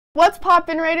What's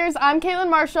poppin', Raiders? I'm Katelyn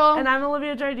Marshall. And I'm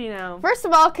Olivia Giardino. First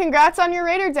of all, congrats on your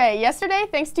Raider Day. Yesterday,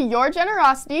 thanks to your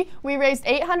generosity, we raised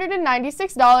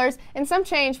 $896 and some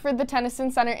change for the Tennyson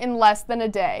Center in less than a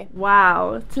day.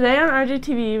 Wow. Today on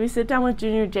RJTV, we sit down with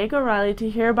junior Jake O'Reilly to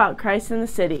hear about Christ in the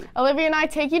City. Olivia and I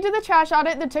take you to the trash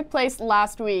audit that took place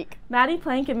last week. Maddie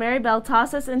Plank and Mary Bell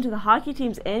toss us into the hockey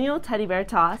team's annual teddy bear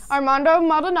toss. Armando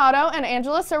Maldanado and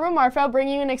Serwaa-Marfo bring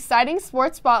you an exciting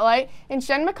sports spotlight, and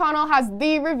Shen has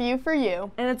the review for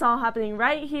you. And it's all happening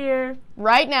right here,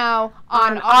 right now,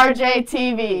 on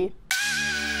RJTV.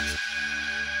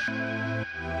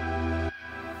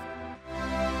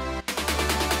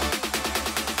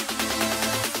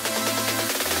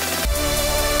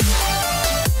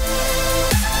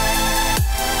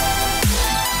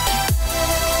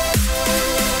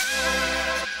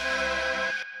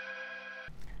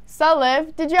 So,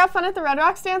 Liv, did you have fun at the Red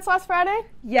Rocks dance last Friday?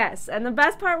 Yes, and the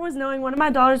best part was knowing one of my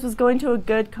daughters was going to a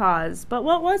good cause. But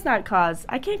what was that cause?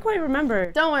 I can't quite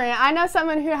remember. Don't worry, I know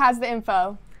someone who has the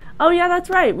info. Oh yeah,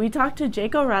 that's right. We talked to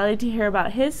Jake O'Reilly to hear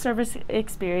about his service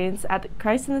experience at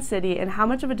Christ in the City and how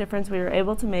much of a difference we were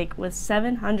able to make with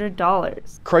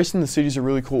 $700. Christ in the City is a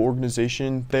really cool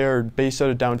organization. They are based out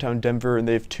of downtown Denver, and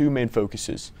they have two main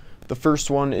focuses. The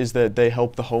first one is that they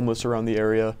help the homeless around the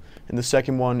area, and the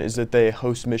second one is that they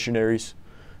host missionaries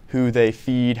who they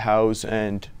feed, house,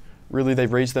 and really they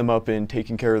raise them up in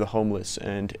taking care of the homeless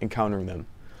and encountering them.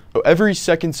 So every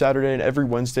second Saturday and every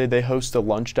Wednesday they host a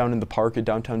lunch down in the park at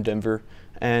downtown Denver,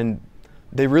 and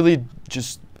they really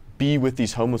just be with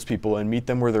these homeless people and meet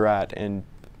them where they're at, and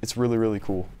it's really, really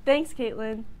cool. Thanks,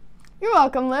 Katelyn. You're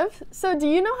welcome, Liv. So do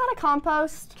you know how to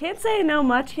compost? Can't say I know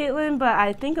much, Katelyn, but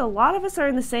I think a lot of us are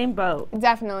in the same boat.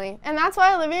 Definitely. And that's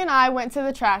why Olivia and I went to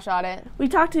the trash audit. We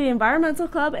talked to the Environmental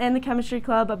Club and the Chemistry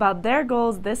Club about their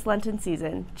goals this Lenten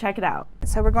season. Check it out.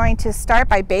 So we're going to start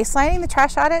by baselining the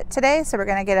trash audit today. So we're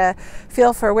going to get a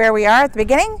feel for where we are at the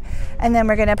beginning, and then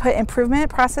we're going to put improvement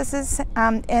processes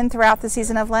in throughout the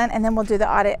season of Lent, and then we'll do the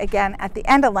audit again at the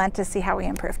end of Lent to see how we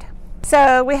improved.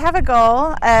 So we have a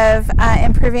goal of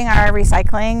improving our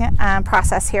recycling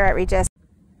process here at Regis.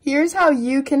 Here's how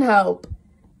you can help.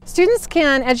 Students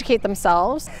can educate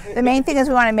themselves. The main thing is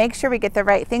we want to make sure we get the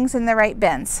right things in the right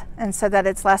bins, and so that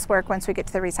it's less work once we get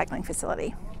to the recycling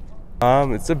facility.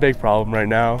 It's a big problem right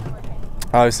now.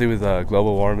 Obviously with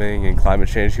global warming and climate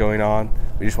change going on,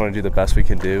 we just want to do the best we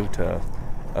can do to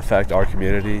affect our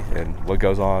community and what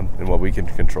goes on and what we can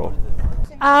control.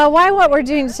 Why what we're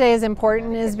doing today is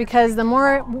important is because the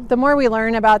more we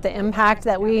learn about the impact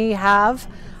that we have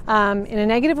in a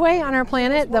negative way on our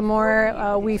planet, the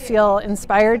more we feel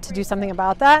inspired to do something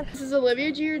about that. This is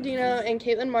Olivia Giardino and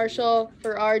Katelyn Marshall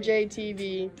for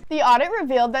RJTV. The audit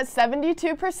revealed that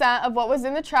 72% of what was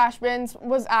in the trash bins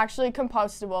was actually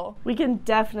compostable. We can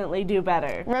definitely do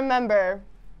better. Remember,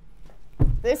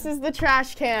 this is the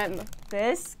trash can.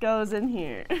 This goes in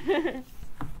here.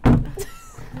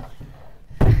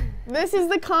 This is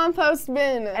the compost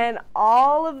bin. And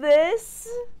all of this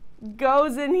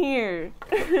goes in here.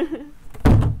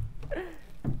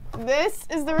 This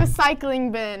is the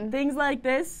recycling bin. Things like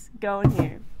this go in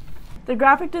here. The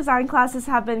graphic design classes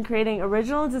have been creating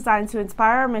original designs to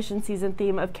inspire our mission season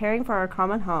theme of caring for our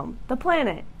common home, the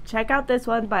planet. Check out this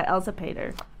one by Elsa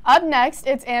Pater. Up next,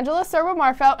 it's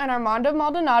Serwaa-Marfo and Armando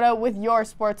Maldanado with your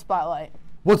sports spotlight.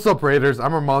 What's up, Raiders?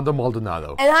 I'm Armando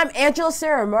Maldanado. And I'm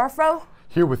Serwaa-Marfo.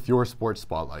 Here with your sports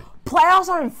spotlight. Playoffs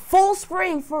are in full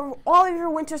spring for all of your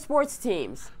winter sports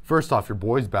teams. First off, your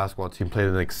boys basketball team played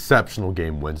an exceptional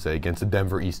game Wednesday against the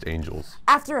Denver East Angels.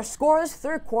 After a scoreless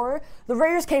third quarter, the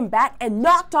Raiders came back and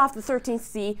knocked off the 13th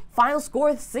seed. Final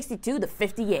score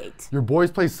 62-58. Your boys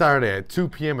play Saturday at 2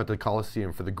 p.m. at the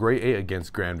Coliseum for the Grade 8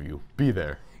 against Grandview. Be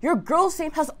there. Your girls'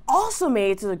 team has also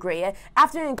made it to the Grade 8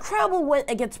 after an incredible win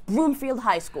against Broomfield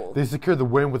High School. They secured the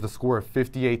win with a score of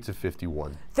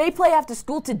 58-51. They play after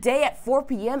school today at 4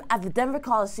 p.m. at the Denver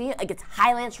Coliseum against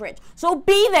Highlands Ridge, so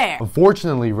be there!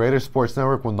 Unfortunately, Raiders Sports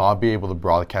Network will not be able to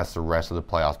broadcast the rest of the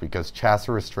playoffs because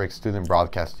CHSA restricts student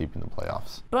broadcast deep in the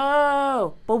playoffs.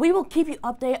 Boo! But we will keep you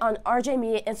updated on RJ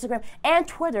Media, Instagram, and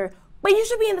Twitter, but you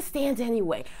should be in the stands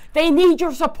anyway. They need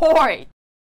your support!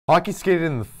 Hockey skated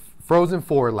in the Frozen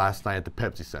Four last night at the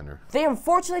Pepsi Center. They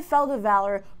unfortunately fell to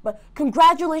Valor, but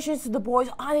congratulations to the boys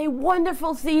on a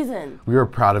wonderful season. We are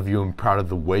proud of you and proud of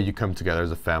the way you come together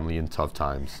as a family in tough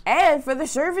times. And for the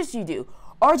service you do.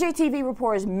 RJTV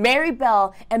reporters Mary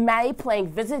Bell and Maddie Plank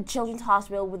visited Children's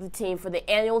Hospital with the team for the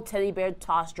annual teddy bear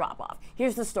toss drop-off.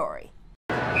 Here's the story.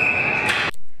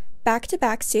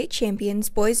 Back-to-back state champions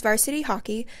boys varsity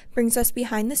hockey brings us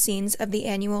behind the scenes of the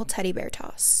annual teddy bear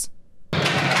toss.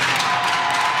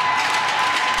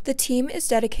 The team is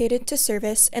dedicated to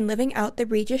service and living out the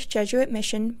Regis Jesuit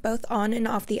mission both on and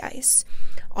off the ice.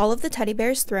 All of the teddy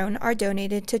bears thrown are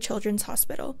donated to Children's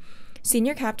Hospital.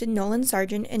 Senior Captain Nolan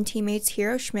Sargent and teammates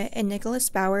Hero Schmidt and Nicholas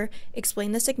Bauer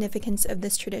explain the significance of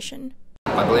this tradition.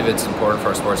 I believe it's important for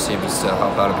our sports team just to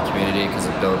help out in the community because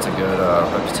it builds a good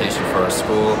reputation for our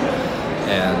school,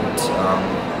 and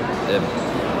it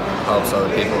helps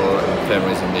other people and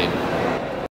families in need.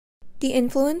 The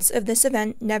influence of this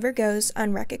event never goes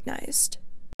unrecognized.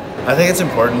 I think it's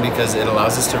important because it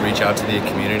allows us to reach out to the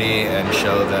community and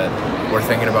show that we're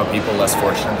thinking about people less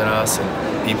fortunate than us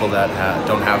and people that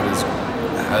don't have as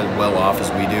well off as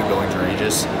we do going to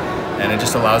Regis. And it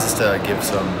just allows us to give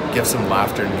some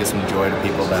laughter and give some joy to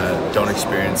people that don't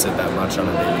experience it that much on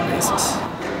a daily basis.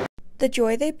 The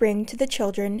joy they bring to the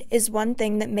children is one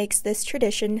thing that makes this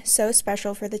tradition so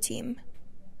special for the team.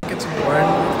 It's important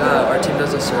that our team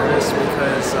does a service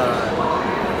because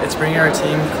it's bringing our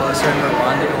team closer and we're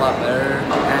bonding a lot better,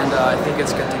 and I think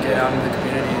it's good to get out in the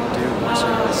community and do more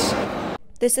service.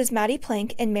 This is Maddie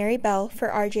Plank and Mary Bell for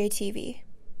RJTV.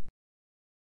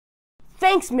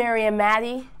 Thanks, Mary and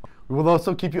Maddie. We will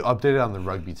also keep you updated on the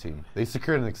rugby team. They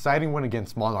secured an exciting win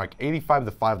against Monarch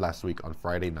 85-5 last week on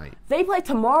Friday night. They play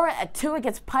tomorrow at 2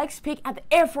 against Pikes Peak at the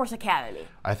Air Force Academy.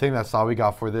 I think that's all we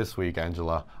got for this week,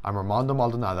 Angela. I'm Armando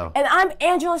Maldanado. And I'm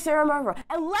Angela Serwaa-Marfo.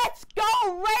 And let's go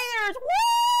Raiders!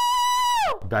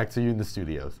 Woo! Back to you in the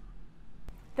studios.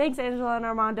 Thanks, Angela and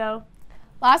Armando.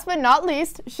 Last but not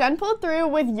least, Shen pulled through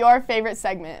with your favorite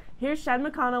segment. Here's Shen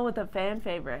McConnell with a fan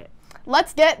favorite.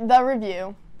 Let's get the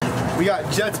review. We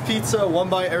got Jets Pizza, one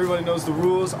bite, everybody knows the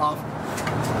rules, off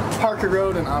Parker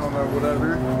Road, and I don't know,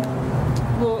 whatever.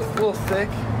 Little thick,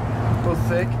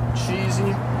 cheesy,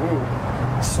 ooh,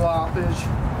 sloppage.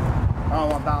 I don't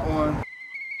want that one.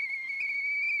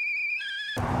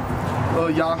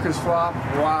 Little Yonkers flop,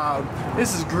 wow,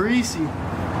 this is greasy.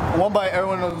 One bite,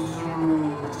 everyone knows the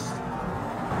rules.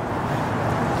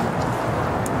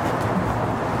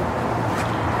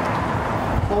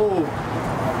 Oh.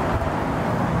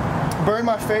 Burn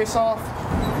my face off.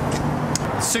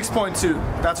 6.2.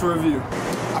 That's a review.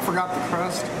 I forgot the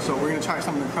crust, so we're gonna try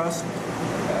some of the crust.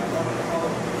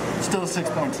 Still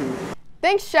 6.2.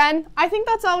 Thanks, Shen. I think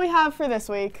that's all we have for this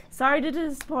week. Sorry to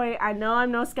disappoint. I know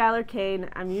I'm no Skylar Kane.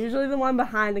 I'm usually the one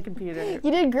behind the computer. You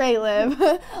did great, Liv.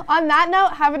 On that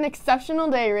note, have an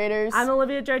exceptional day, Raiders. I'm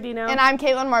Olivia Giardino. And I'm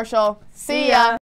Katelyn Marshall. See ya.